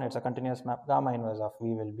 0, 1, it's a continuous map. Gamma inverse of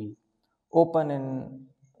v will be open in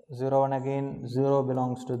 0, 1 again, 0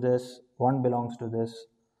 belongs to this, 1 belongs to this,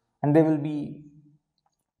 and they will be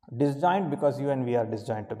disjoint because u and v are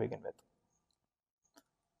disjoint to begin with.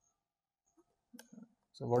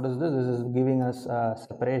 So what is this? This is giving us a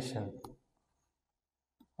separation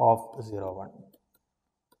of 0, 1.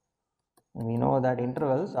 And we know that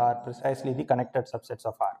intervals are precisely the connected subsets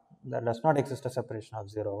of R. There does not exist a separation of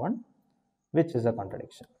 0, 1, which is a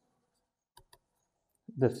contradiction.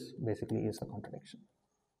 This basically is a contradiction.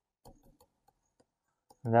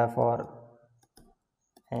 Therefore,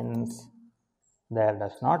 hence there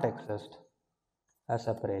does not exist a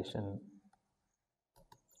separation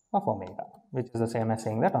of omega, which is the same as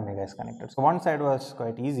saying that omega is connected. So one side was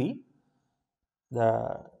quite easy.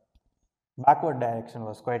 The backward direction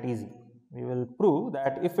was quite easy. We will prove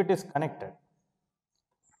that if it is connected,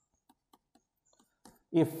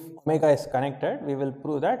 if omega is connected, we will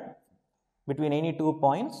prove that between any 2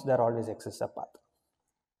 points there always exists a path.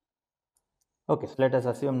 Okay, so let us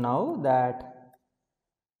assume now that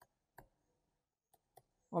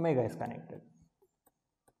omega is connected.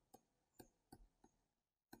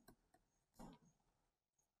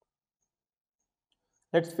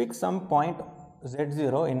 Let's fix some point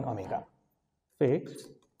z0 in omega. Fix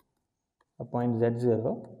a point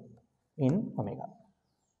z0 in omega.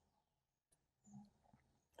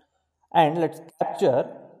 And let's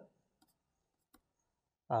capture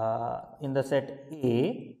in the set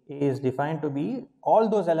A is defined to be all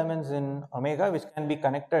those elements in omega which can be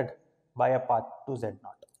connected by a path to z0.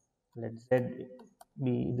 Let z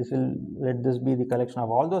be, let this be the collection of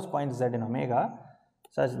all those points z in omega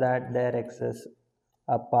such that there exists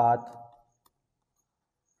a path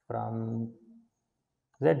from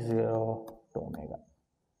z0 to omega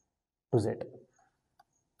to z.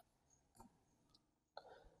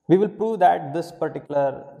 We will prove that this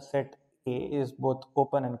particular set A is both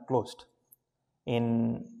open and closed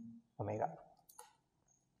in omega.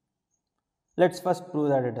 Let's first prove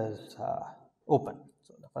that it is open.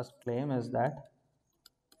 So the first claim is that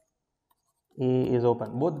A is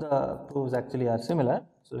open. Both the proofs actually are similar.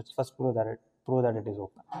 So let's first prove that it is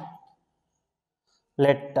open.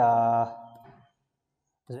 Let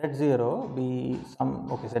z0 be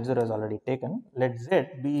some, okay, z0 is already taken. Let z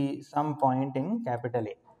be some point in capital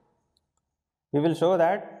A. We will show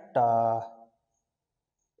that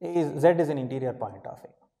z is an interior point of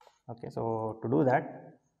A. Okay, so to do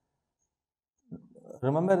that,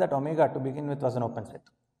 remember that omega to begin with was an open set.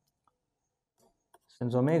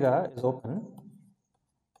 Since omega is open,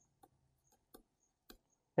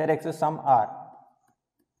 there exists some R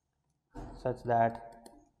such that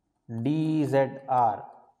dzr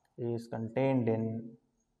is contained in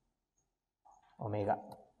omega.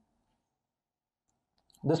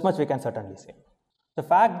 This much we can certainly say. The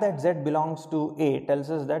fact that z belongs to A tells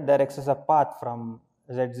us that there exists a path from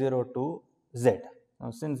z0 to z.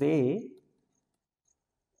 Now, since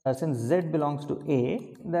z belongs to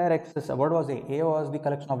A, there exists, what was A? A was the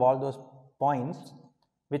collection of all those points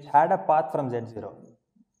which had a path from z0.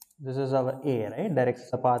 This is our A, right? There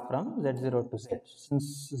exists a path from z0 to z.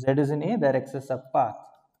 Since z is in A, there exists a path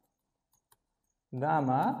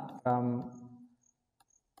gamma from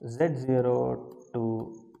z0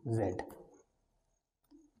 to z.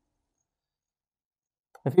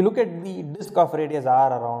 If you look at the disk of radius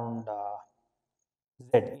r around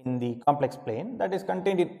z in the complex plane, that is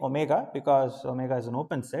contained in omega because omega is an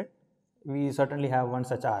open set. We certainly have one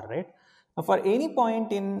such r, right? Now, for any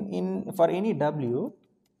point for any w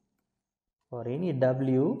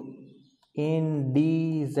in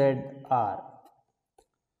dzr,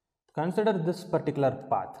 consider this particular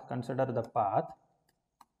path. Consider the path.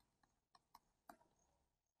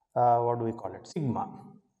 What do we call it? Sigma,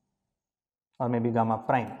 or maybe gamma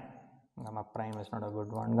prime. Gamma prime is not a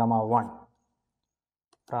good one. Gamma 1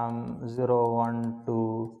 from 0, 1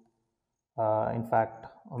 to in fact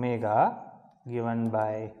omega, given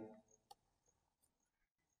by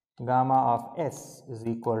gamma of s is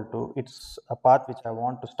equal to, it's a path which I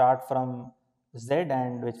want to start from z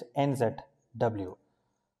and which ends at W.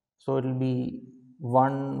 So it will be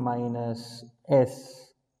 1 minus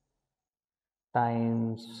S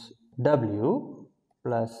times W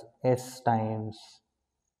plus S times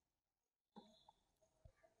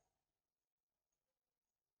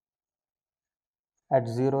at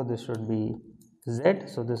 0 this should be Z.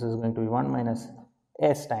 So this is going to be 1 minus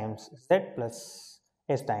S times Z plus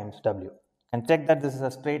S times W. And check that this is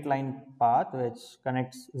a straight line path which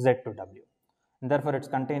connects Z to W. And therefore it's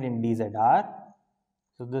contained in dZr.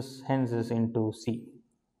 So this hence is into C.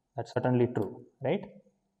 That's certainly true, right?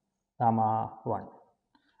 Gamma 1.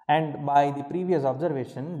 And by the previous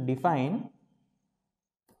observation, define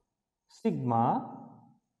sigma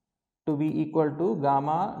to be equal to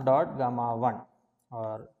gamma dot gamma 1,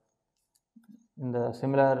 or in the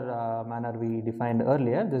similar manner we defined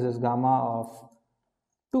earlier, this is gamma of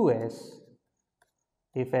 2s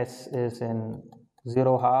if s is in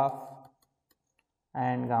 0 half,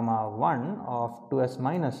 and gamma 1 of 2s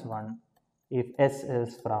minus 1 if s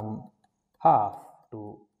is from half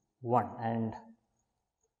to 1. And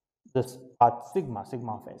this path sigma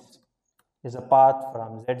of s is a path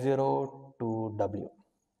from Z0 to W,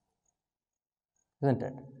 isn't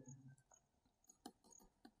it?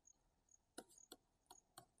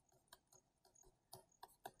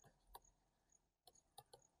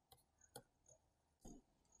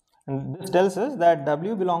 And this tells us that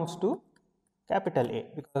W belongs to capital A,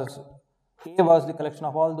 because A was the collection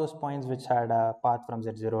of all those points which had a path from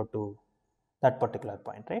Z0 to that particular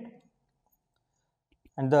point, right?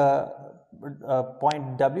 And the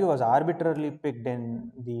point W was arbitrarily picked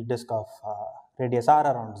in the disk of radius r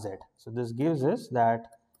around Z. So this gives us that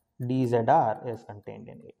dZr is contained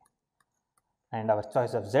in A. And our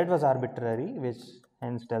choice of Z was arbitrary, which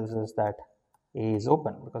hence tells us that A is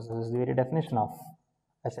open, because this is the very definition of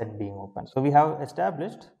a set being open. So we have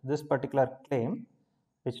established this particular claim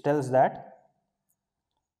which tells that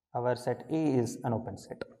our set A is an open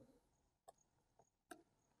set.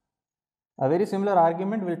 A very similar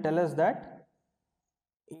argument will tell us that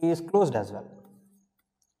A is closed as well.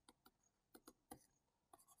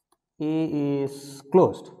 A is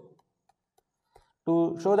closed.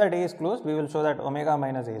 To show that A is closed, we will show that omega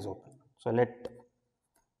minus A is open. So let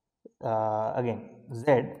again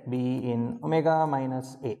Z be in omega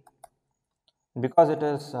minus A. Because it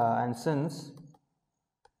is and since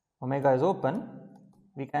omega is open,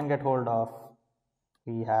 we can get hold of,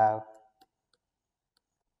 we have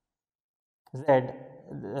Z,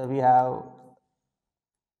 we have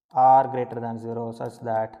r greater than 0 such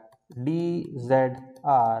that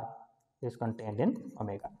dZr is contained in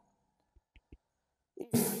omega.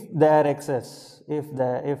 If there exists, if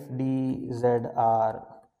dZr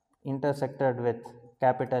intersected with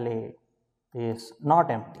capital A is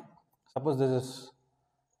not empty, suppose this is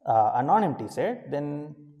a non-empty set,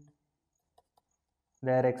 then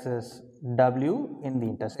there exists W in the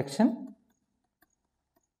intersection.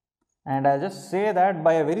 And I'll just say that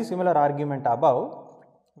by a very similar argument above,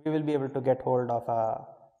 we will be able to get hold of a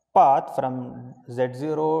path from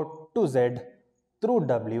Z0 to Z through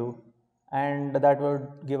W, and that would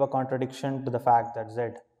give a contradiction to the fact that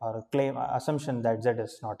Z, or a claim, assumption that Z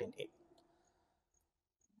is not in A.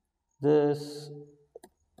 This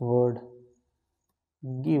would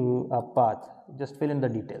give a path, just fill in the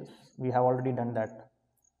details. We have already done that.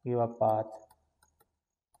 Give a path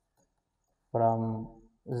from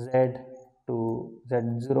Z to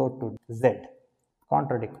Z0 to Z,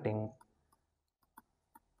 contradicting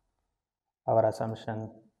our assumption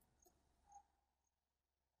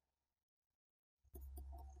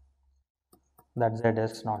that Z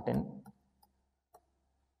is not in,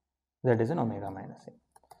 Z is in omega minus A.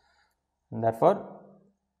 And therefore,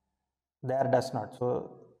 there does not.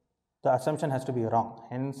 So the assumption has to be wrong.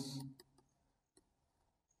 Hence,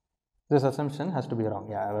 this assumption has to be wrong.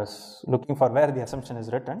 Yeah, I was looking for where the assumption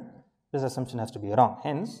is written. This assumption has to be wrong.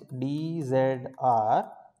 Hence, dZr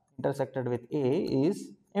intersected with A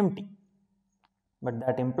is empty. But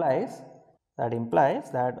that implies that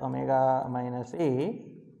omega minus A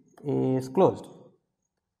is closed.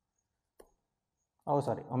 Oh,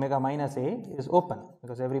 sorry, omega minus A is open,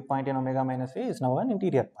 because every point in omega minus A is now an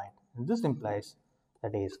interior point. And this implies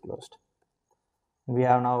that A is closed. We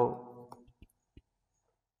have now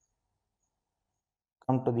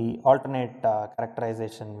come to the alternate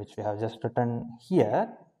characterization which we have just written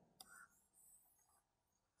here.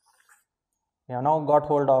 We have now got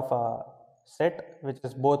hold of a set which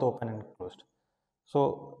is both open and closed.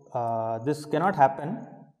 So this cannot happen,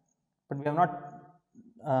 but we have not,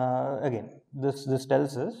 again, this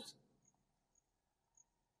tells us,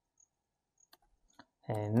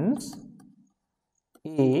 hence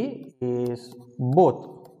A is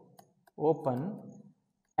both open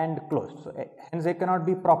and closed. So hence they cannot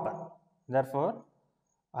be proper. Therefore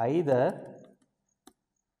either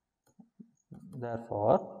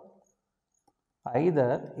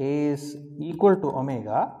A is equal to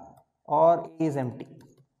omega or A is empty.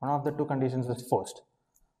 One of the two conditions is forced.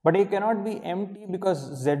 But A cannot be empty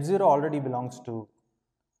because Z0 already belongs to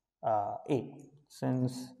A.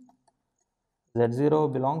 Since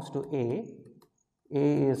Z0 belongs to A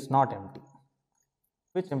is not empty,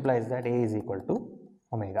 which implies that A is equal to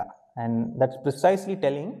omega. And that's precisely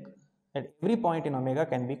telling that every point in omega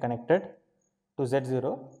can be connected to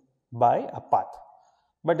Z0 by a path.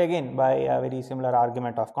 But again, by a very similar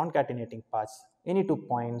argument of concatenating paths, any 2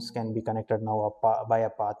 points can be connected now by a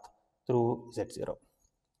path through Z0.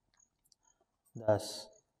 Thus,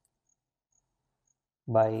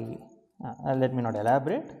 by let me not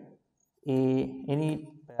elaborate, any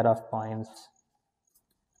pair of points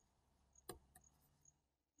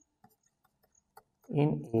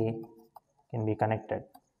in A can be connected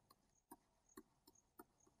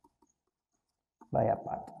by a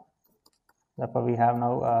path. Therefore, we have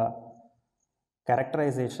now a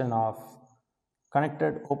characterization of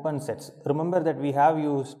connected open sets. Remember that we have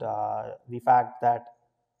used the fact that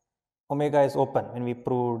omega is open when we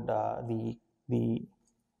proved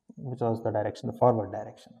which was the direction, the forward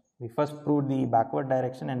direction. We first proved the backward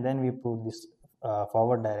direction and then we proved this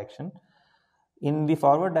forward direction. In the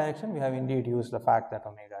forward direction, we have indeed used the fact that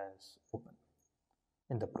omega is open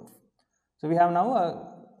in the proof. So we have now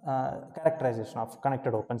a characterization of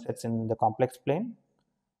connected open sets in the complex plane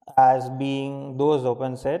as being those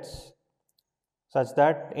open sets such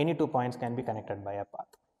that any 2 points can be connected by a path.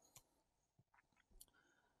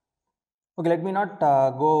 Okay, let me not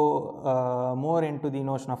go more into the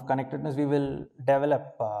notion of connectedness. We will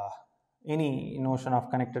develop any notion of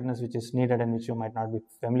connectedness which is needed and which you might not be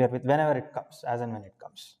familiar with whenever it comes, as and when it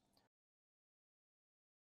comes.